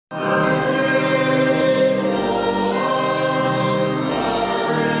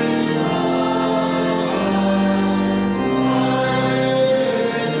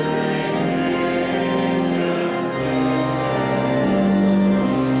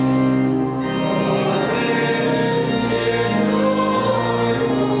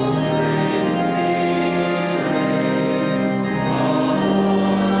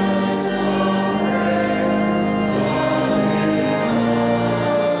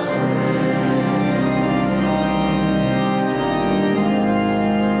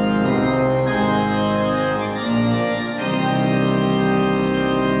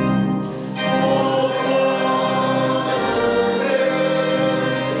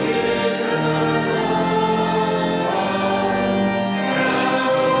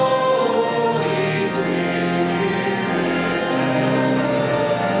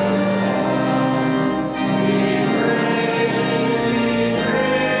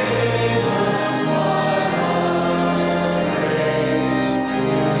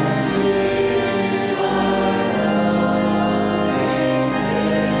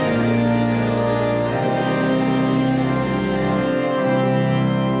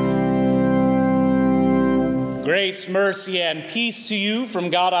Grace, mercy, and peace to you from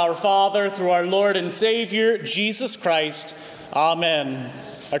God our Father through our Lord and Savior, Jesus Christ. Amen.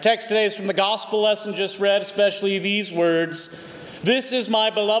 Our text today is from the gospel lesson just read, especially these words. This is my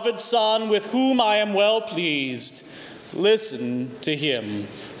beloved Son, with whom I am well pleased. Listen to him.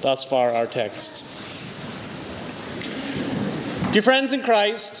 Thus far our text. Dear friends in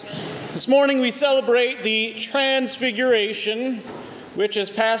Christ, this morning we celebrate the Transfiguration, which, as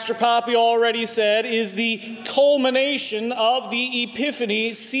Pastor Poppy already said, is the culmination of the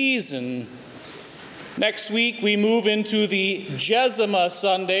Epiphany season. Next week, we move into the Jesima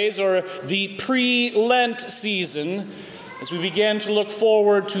Sundays, or the pre-Lent season, as we begin to look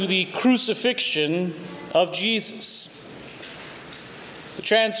forward to the crucifixion of Jesus. The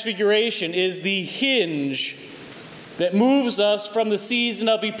Transfiguration is the hinge that moves us from the season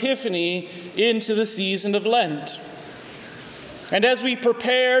of Epiphany into the season of Lent. And as we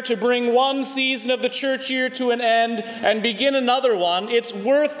prepare to bring one season of the church year to an end and begin another one, it's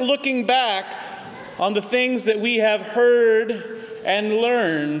worth looking back on the things that we have heard and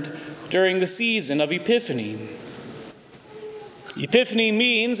learned during the season of Epiphany. Epiphany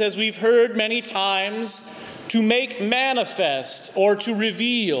means, as we've heard many times, to make manifest or to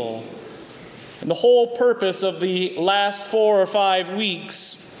reveal. And the whole purpose of the last 4 or 5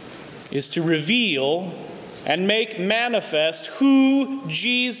 weeks is to reveal and make manifest who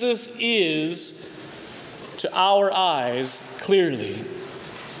Jesus is to our eyes clearly.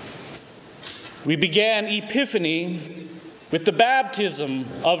 We began Epiphany with the baptism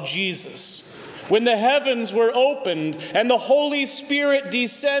of Jesus, when the heavens were opened and the Holy Spirit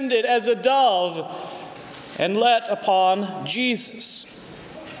descended as a dove and let upon Jesus.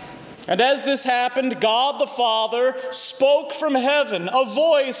 And as this happened, God the Father spoke from heaven, a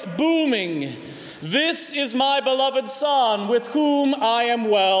voice booming, "This is my beloved Son, with whom I am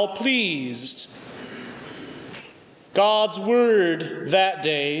well pleased." God's word that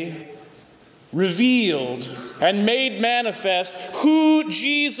day revealed and made manifest who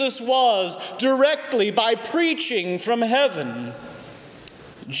Jesus was directly by preaching from heaven.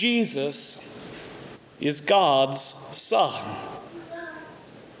 Jesus is God's Son.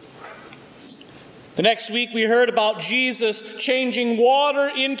 The next week we heard about Jesus changing water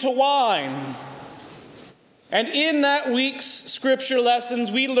into wine. And in that week's scripture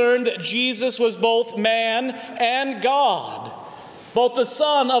lessons, we learned that Jesus was both man and God, both the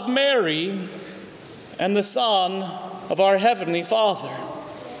Son of Mary and the Son of our Heavenly Father.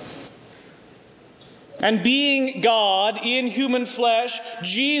 And being God in human flesh,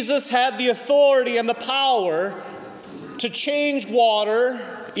 Jesus had the authority and the power to change water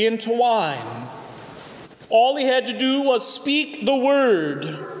into wine. All he had to do was speak the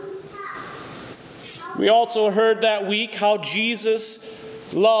word. We also heard that week how Jesus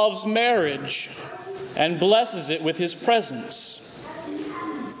loves marriage and blesses it with his presence.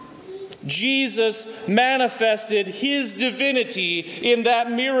 Jesus manifested his divinity in that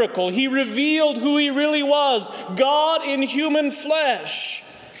miracle. He revealed who he really was, God in human flesh,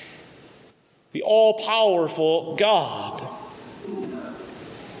 the all-powerful God.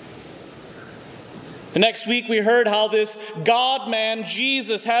 The next week we heard how this God-man,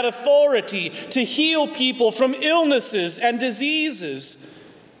 Jesus, had authority to heal people from illnesses and diseases.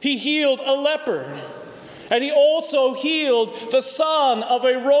 He healed a leper, and he also healed the son of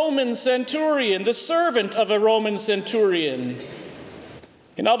a Roman centurion, the servant of a Roman centurion.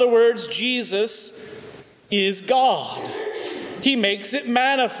 In other words, Jesus is God. He makes it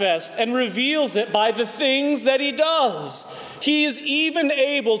manifest and reveals it by the things that he does. He is even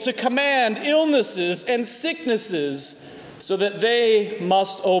able to command illnesses and sicknesses so that they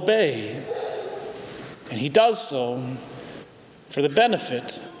must obey. And he does so for the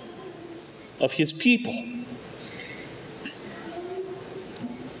benefit of his people.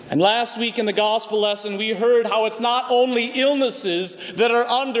 And last week in the gospel lesson, we heard how it's not only illnesses that are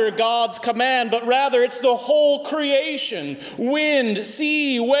under God's command, but rather it's the whole creation, wind,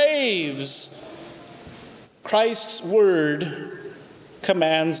 sea, waves. Christ's word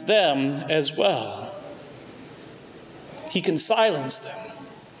commands them as well. He can silence them,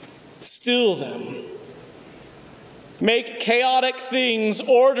 still them, make chaotic things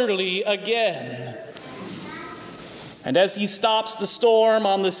orderly again. And as he stops the storm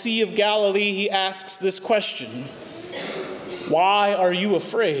on the Sea of Galilee, he asks this question: "Why are you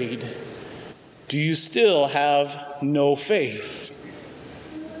afraid? Do you still have no faith?"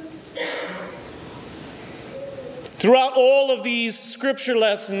 Throughout all of these scripture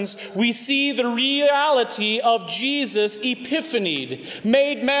lessons, we see the reality of Jesus epiphanied,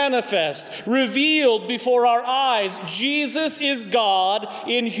 made manifest, revealed before our eyes. Jesus is God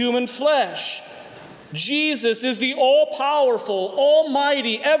in human flesh. Jesus is the all-powerful,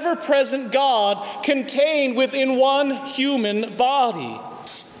 almighty, ever-present God contained within one human body.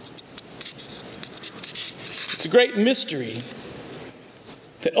 It's a great mystery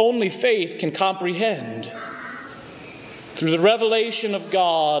that only faith can comprehend through the revelation of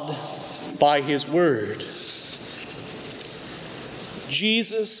God by His Word.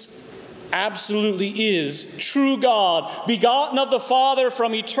 Jesus absolutely is true God, begotten of the Father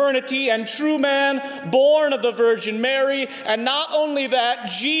from eternity, and true man, born of the Virgin Mary. And not only that,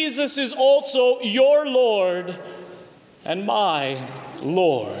 Jesus is also your Lord and my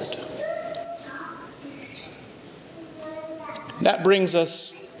Lord. And that brings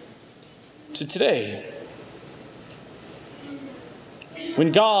us to today,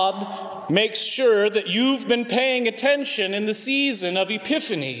 when God makes sure that you've been paying attention in the season of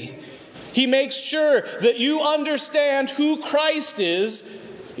Epiphany. He makes sure that you understand who Christ is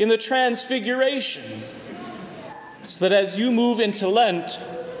in the Transfiguration, so that as you move into Lent,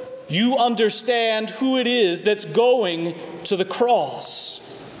 you understand who it is that's going to the cross.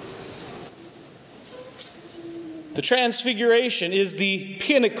 The Transfiguration is the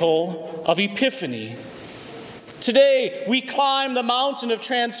pinnacle of Epiphany. Today, we climb the mountain of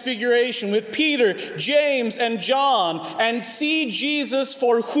Transfiguration with Peter, James, and John and see Jesus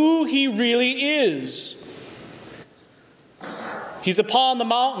for who He really is. He's upon the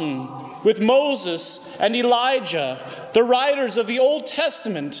mountain with Moses and Elijah, the writers of the Old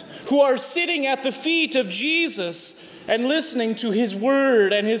Testament, who are sitting at the feet of Jesus and listening to His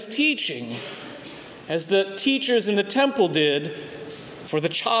word and His teaching, as the teachers in the temple did for the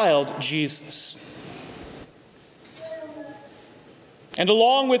child Jesus. And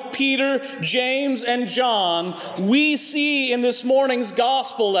along with Peter, James, and John, we see in this morning's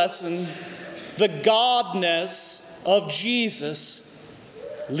gospel lesson the godness of Jesus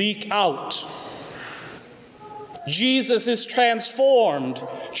leak out. Jesus is transformed,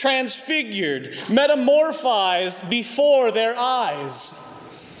 transfigured, metamorphized before their eyes.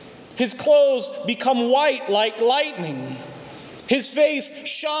 His clothes become white like lightning. His face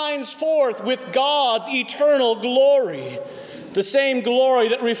shines forth with God's eternal glory, the same glory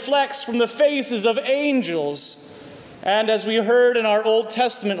that reflects from the faces of angels, and as we heard in our Old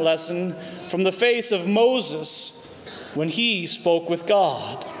Testament lesson, from the face of Moses when he spoke with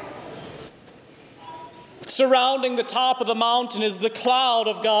God. Surrounding the top of the mountain is the cloud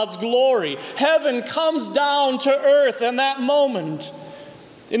of God's glory. Heaven comes down to earth in that moment.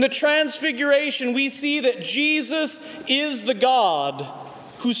 In the Transfiguration, we see that Jesus is the God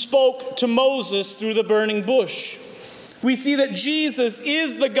who spoke to Moses through the burning bush. We see that Jesus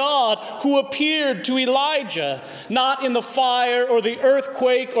is the God who appeared to Elijah, not in the fire or the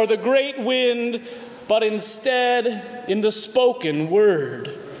earthquake or the great wind, but instead in the spoken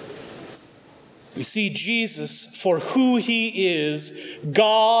word. We see Jesus for who He is,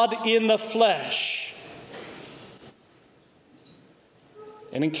 God in the flesh.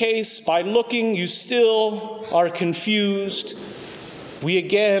 And in case by looking you still are confused, we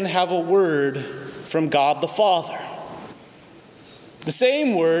again have a word from God the Father. The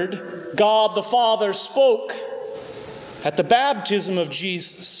same word God the Father spoke at the baptism of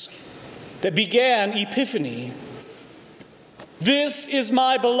Jesus that began Epiphany. This is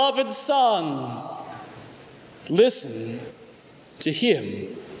my beloved Son. Listen to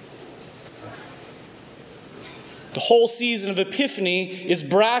Him. The whole season of Epiphany is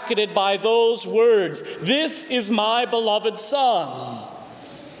bracketed by those words. This is my beloved Son.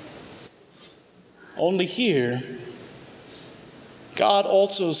 Only here, God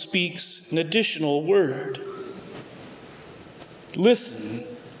also speaks an additional word. Listen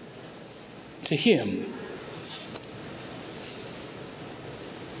to Him.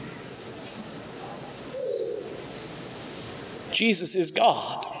 Jesus is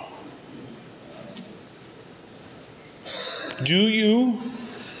God. Do you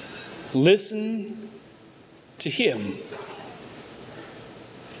listen to Him?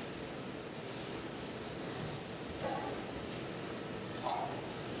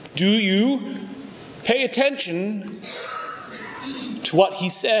 Do you pay attention to what He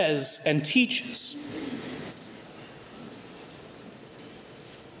says and teaches?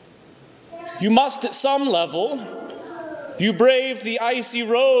 You must at some level. You braved the icy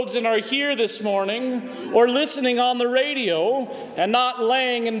roads and are here this morning, or listening on the radio and not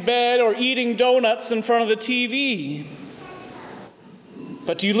laying in bed or eating donuts in front of the TV.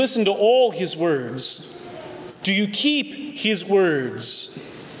 But do you listen to all His words? Do you keep His words?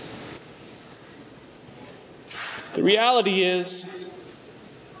 The reality is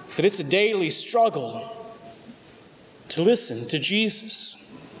that it's a daily struggle to listen to Jesus.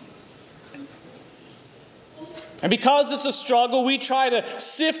 And because it's a struggle, we try to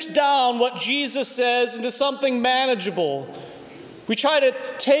sift down what Jesus says into something manageable. We try to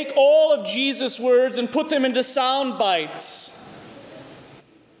take all of Jesus' words and put them into sound bites.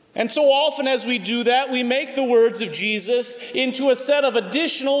 And so often as we do that, we make the words of Jesus into a set of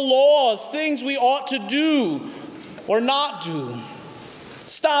additional laws, things we ought to do or not do.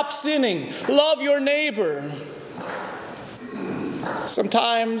 Stop sinning. Love your neighbor.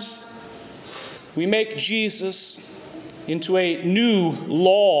 Sometimes we make Jesus into a new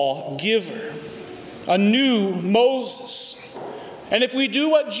law giver, a new Moses. And if we do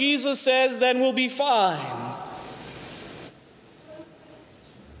what Jesus says, then we'll be fine.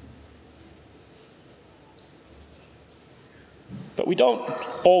 But we don't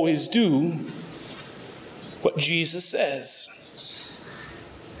always do what Jesus says.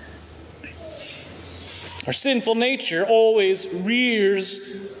 Our sinful nature always rears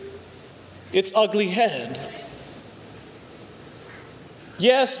its ugly head.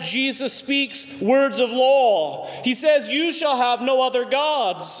 Yes, Jesus speaks words of law. He says, "You shall have no other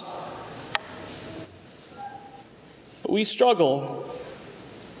gods." But we struggle.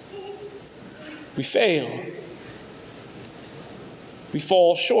 We fail. We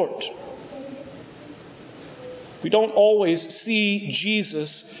fall short. We don't always see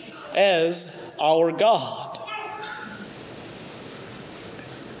Jesus as our God.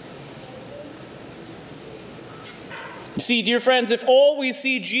 You see, dear friends, if all we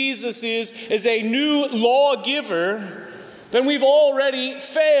see Jesus is a new lawgiver, then we've already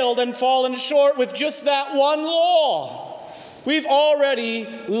failed and fallen short with just that one law. We've already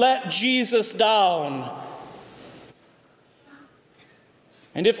let Jesus down.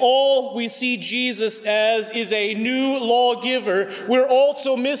 And if all we see Jesus as is a new lawgiver, we're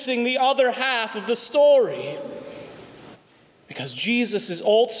also missing the other half of the story. Because Jesus is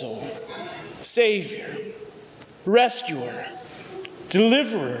also Savior, Rescuer,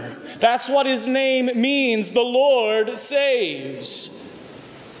 Deliverer. That's what his name means. The Lord saves.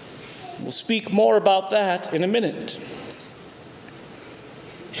 We'll speak more about that in a minute.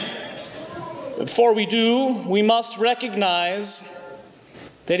 Before we do, we must recognize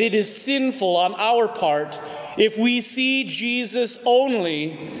that it is sinful on our part if we see Jesus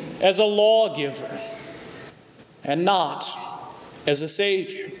only as a lawgiver and not as a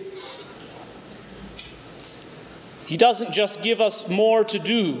Savior. He doesn't just give us more to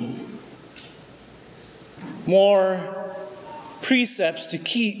do, more precepts to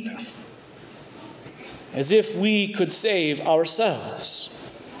keep, as if we could save ourselves.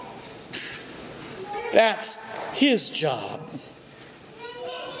 That's his job.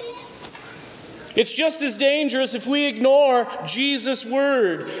 It's just as dangerous if we ignore Jesus'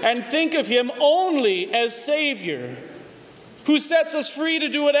 word and think of him only as Savior, who sets us free to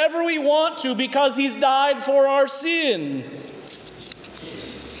do whatever we want to because he's died for our sin.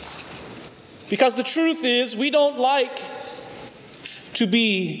 Because the truth is, we don't like to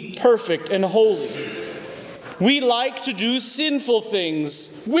be perfect and holy. We like to do sinful things,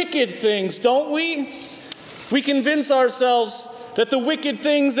 wicked things, don't we? We convince ourselves that the wicked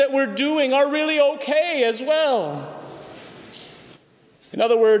things that we're doing are really okay as well. In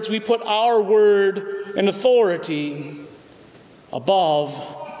other words, we put our word and authority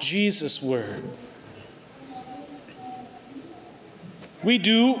above Jesus' word. We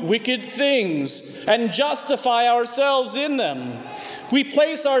do wicked things and justify ourselves in them. We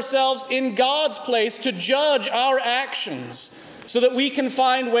place ourselves in God's place to judge our actions so that we can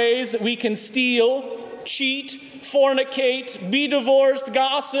find ways that we can steal, cheat, fornicate, be divorced,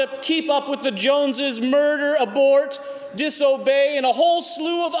 gossip, keep up with the Joneses, murder, abort, disobey, and a whole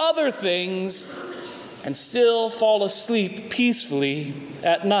slew of other things, and still fall asleep peacefully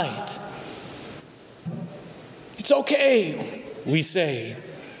at night. It's okay, we say.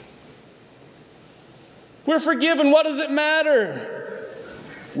 We're forgiven. What does it matter?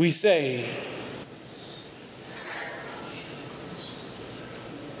 We say.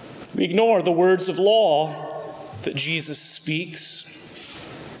 We ignore the words of law that Jesus speaks.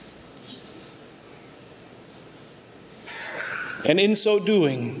 And in so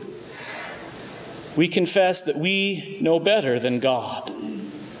doing, we confess that we know better than God.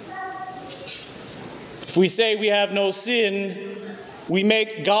 If we say we have no sin, we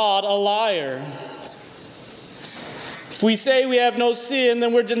make God a liar. If we say we have no sin,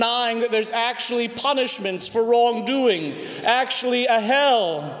 then we're denying that there's actually punishments for wrongdoing, actually a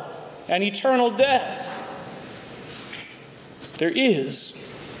hell and eternal death. There is.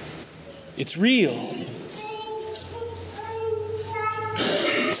 It's real.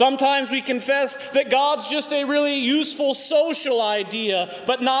 Sometimes we confess that God's just a really useful social idea,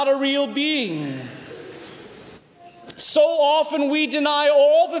 but not a real being. So often we deny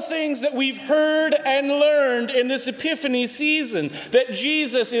all the things that we've heard and learned in this Epiphany season, that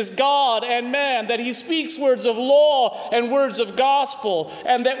Jesus is God and man, that he speaks words of law and words of gospel,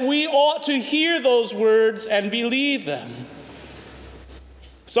 and that we ought to hear those words and believe them.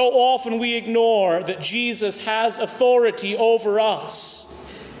 So often we ignore that Jesus has authority over us.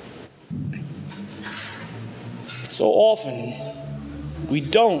 So often we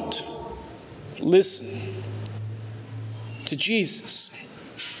don't listen to Jesus.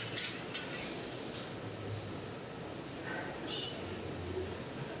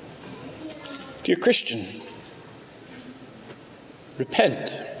 Dear Christian,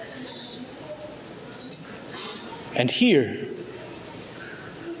 repent and hear.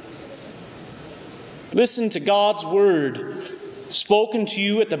 Listen to God's word spoken to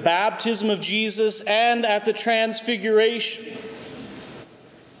you at the baptism of Jesus and at the transfiguration.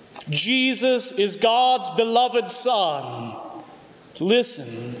 Jesus is God's beloved Son.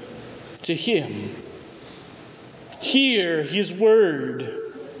 Listen to him. Hear his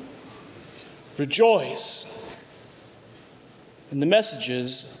word. Rejoice in the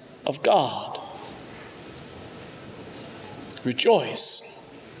messages of God. Rejoice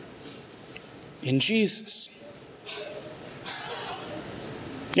in Jesus.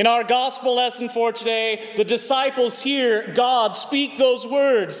 In our gospel lesson for today, the disciples hear God speak those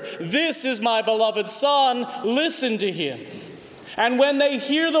words, "This is my beloved Son, listen to him." And when they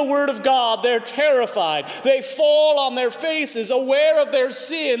hear the word of God, they're terrified. They fall on their faces, aware of their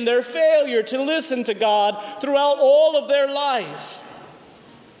sin, their failure to listen to God throughout all of their life.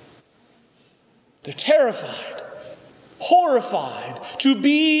 They're terrified, horrified to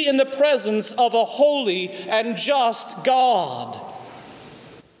be in the presence of a holy and just God.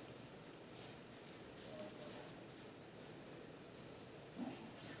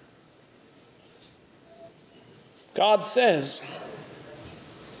 God says,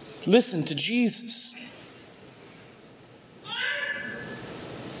 listen to Jesus.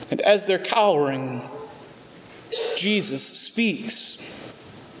 And as they're cowering, Jesus speaks.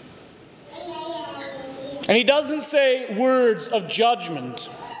 And he doesn't say words of judgment.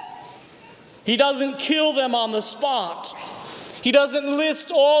 He doesn't kill them on the spot. He doesn't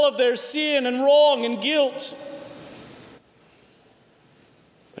list all of their sin and wrong and guilt.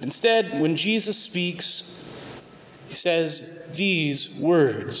 But instead, when Jesus speaks, he says these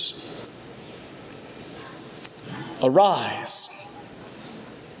words: "Arise,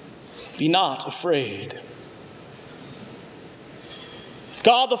 be not afraid."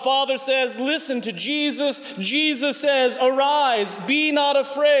 God the Father says, listen to Jesus. Jesus says, arise, be not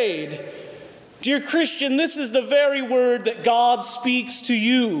afraid. Dear Christian, this is the very word that God speaks to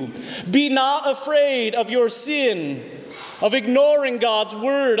you. Be not afraid of your sin, of ignoring God's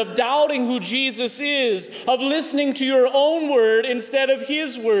word, of doubting who Jesus is, of listening to your own word instead of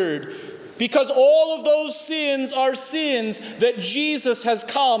his word. Because all of those sins are sins that Jesus has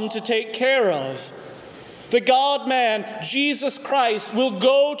come to take care of. The God-man, Jesus Christ, will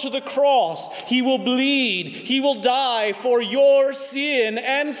go to the cross. He will bleed. He will die for your sin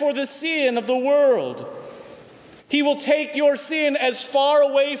and for the sin of the world. He will take your sin as far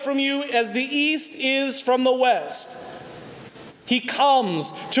away from you as the east is from the west. He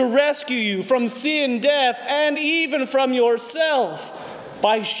comes to rescue you from sin, death, and even from yourself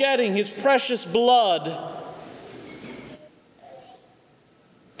by shedding his precious blood,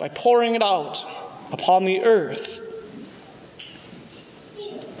 by pouring it out upon the earth,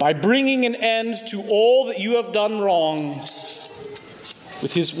 by bringing an end to all that you have done wrong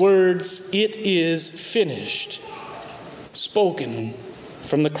with his words, "It is finished," spoken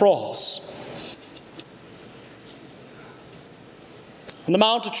from the cross. On the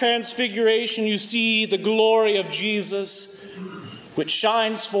Mount of Transfiguration, you see the glory of Jesus, which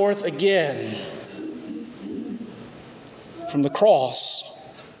shines forth again from the cross,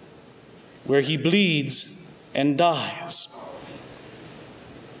 where he bleeds and dies.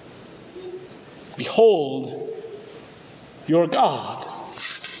 Behold your God,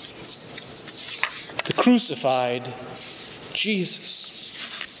 the crucified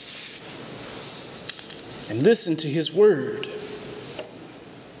Jesus. And listen to his word.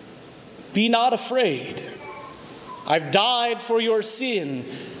 Be not afraid. I've died for your sin.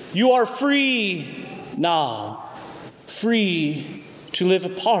 You are free now, free to live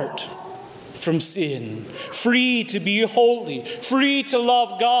apart from sin, free to be holy, free to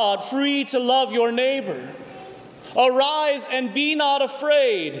love God, free to love your neighbor. Arise and be not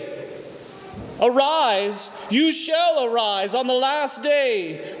afraid. Arise, you shall arise on the last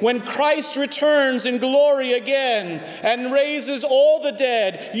day when Christ returns in glory again and raises all the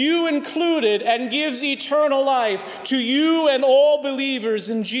dead, you included, and gives eternal life to you and all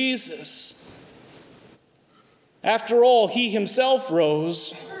believers in Jesus. After all, he himself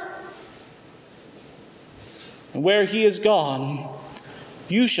rose, and where he is gone,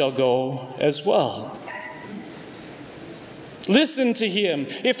 you shall go as well. Listen to him.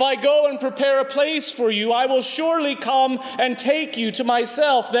 If I go and prepare a place for you, I will surely come and take you to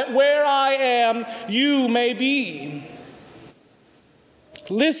myself, that where I am, you may be.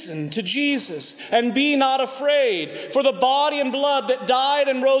 Listen to Jesus and be not afraid, for the body and blood that died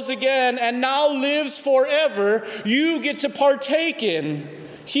and rose again and now lives forever, you get to partake in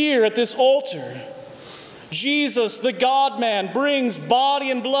here at this altar. Jesus, the God-man, brings body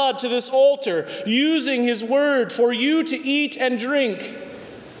and blood to this altar, using his word for you to eat and drink,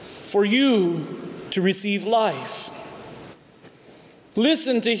 for you to receive life.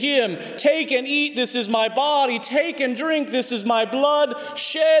 Listen to him. Take and eat, this is my body. Take and drink, this is my blood,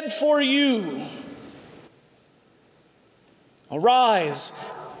 shed for you. Arise,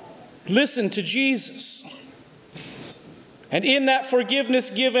 listen to Jesus. And in that forgiveness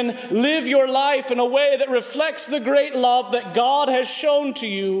given, live your life in a way that reflects the great love that God has shown to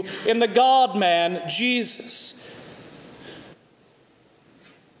you in the God-man, Jesus.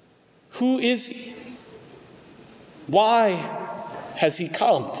 Who is he? Why has he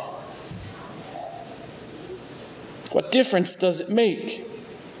come? What difference does it make?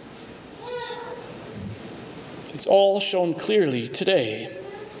 It's all shown clearly today.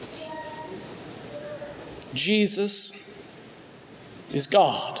 Jesus is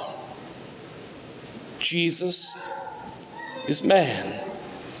God. Jesus is man.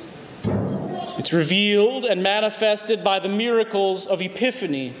 It's revealed and manifested by the miracles of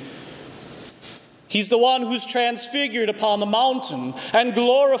Epiphany. He's the one who's transfigured upon the mountain and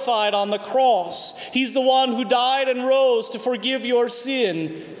glorified on the cross. He's the one who died and rose to forgive your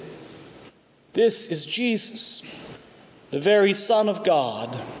sin. This is Jesus, the very Son of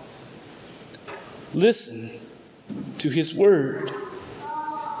God. Listen to his word.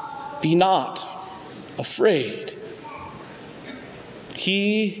 Be not afraid.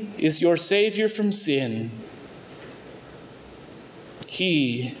 He is your Savior from sin.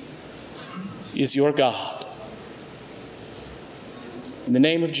 He is your God. In the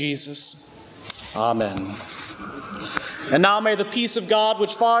name of Jesus, amen. And now may the peace of God,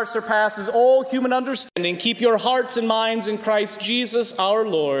 which far surpasses all human understanding, keep your hearts and minds in Christ Jesus our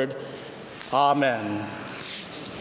Lord. Amen.